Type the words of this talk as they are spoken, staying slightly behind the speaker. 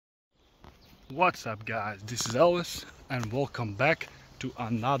What's up guys, this is Elvis and welcome back to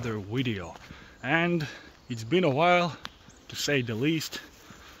another video. And it's been a while to say the least,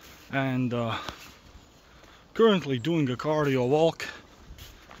 and currently doing a cardio walk,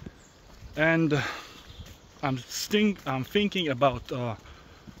 and I'm thinking about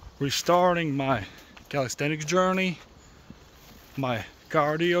restarting my calisthenics journey, my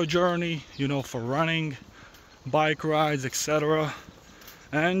cardio journey, you know, for running, bike rides, etc.,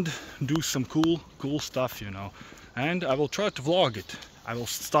 and do some cool stuff, you know. And I will try to vlog it. I will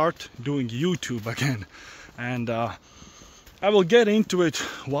start doing YouTube again, and I will get into it,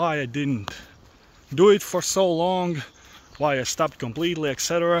 why I didn't do it for so long, why I stopped completely,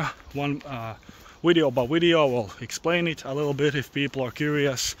 etc. One video by video I will explain it a little bit if people are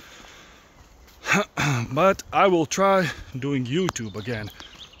curious. But I will try doing YouTube again,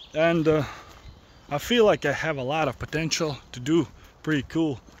 and I feel like I have a lot of potential to do pretty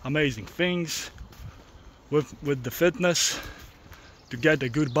cool, amazing things with the fitness, to get a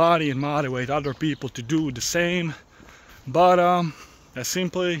good body and motivate other people to do the same. But I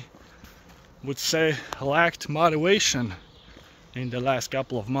simply would say I lacked motivation in the last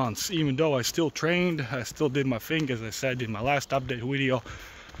couple of months. Even though I still trained, I still did my thing, as I said in my last update video.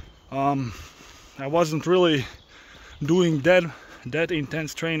 I wasn't really doing that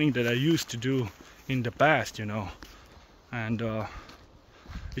intense training that I used to do in the past, you know. And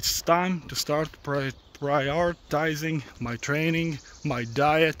it's time to start prioritizing my training, my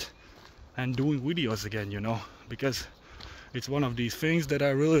diet, and doing videos again, you know, because it's one of these things that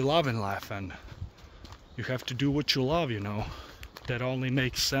I really love in life, and you have to do what you love, you know. That only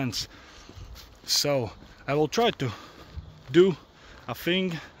makes sense. So I will try to do a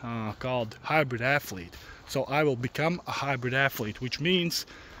thing called hybrid athlete. So I will become a hybrid athlete, which means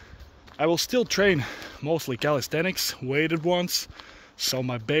I will still train mostly calisthenics, weighted ones. So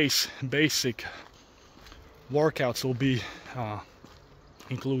my basic workouts will be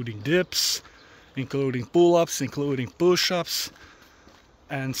including dips, including pull-ups, including push-ups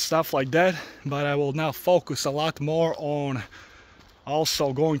and stuff like that. But I will now focus a lot more on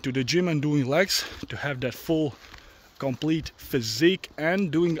also going to the gym and doing legs to have that full complete physique,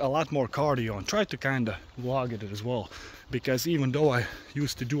 and doing a lot more cardio, and try to kind of vlog it as well, because even though I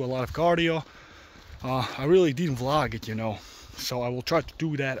used to do a lot of cardio, I really didn't vlog it, you know. So I will try to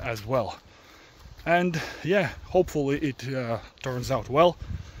do that as well, and yeah, hopefully it turns out well.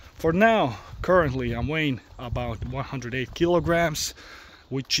 For now, currently I'm weighing about 108 kilograms,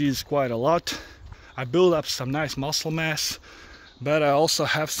 which is quite a lot. I built up some nice muscle mass, but I also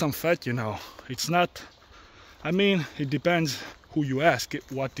have some fat, you know. It's not, I mean, it depends who you ask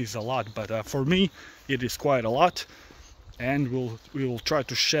what is a lot, but for me it is quite a lot, and we will try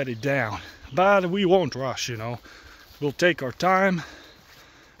to shed it down, but we won't rush, you know. We'll take our time,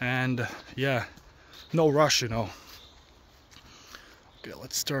 and yeah, no rush, you know. Okay,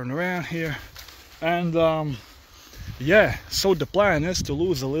 let's turn around here, and yeah, so the plan is to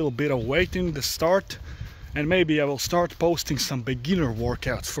lose a little bit of weight in the start, and maybe I will start posting some beginner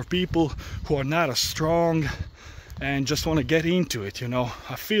workouts for people who are not as strong and just want to get into it, you know.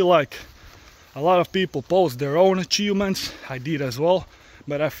 I feel like a lot of people post their own achievements, I did as well,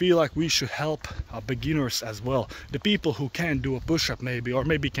 but I feel like we should help beginners as well. The people who can't do a push-up maybe, or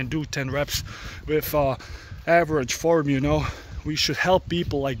maybe can do 10 reps with average form, you know. We should help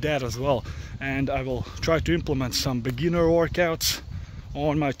people like that as well. And I will try to implement some beginner workouts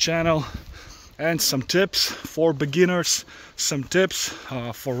on my channel, and some tips for beginners, some tips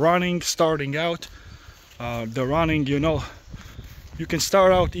for running, starting out. The running, you know, you can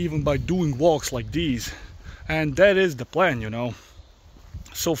start out even by doing walks like these, and that is the plan, you know.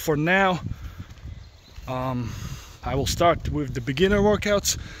 So for now, I will start with the beginner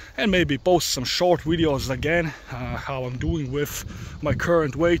workouts, and maybe post some short videos again, how I'm doing with my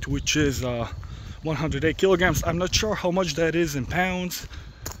current weight, which is 108 kilograms. I'm not sure how much that is in pounds,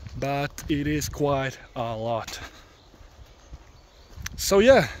 but it is quite a lot. So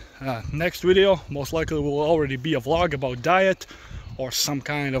yeah, next video most likely will already be a vlog about diet or some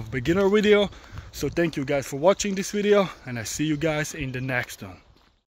kind of beginner video. So thank you guys for watching this video, and I see you guys in the next one.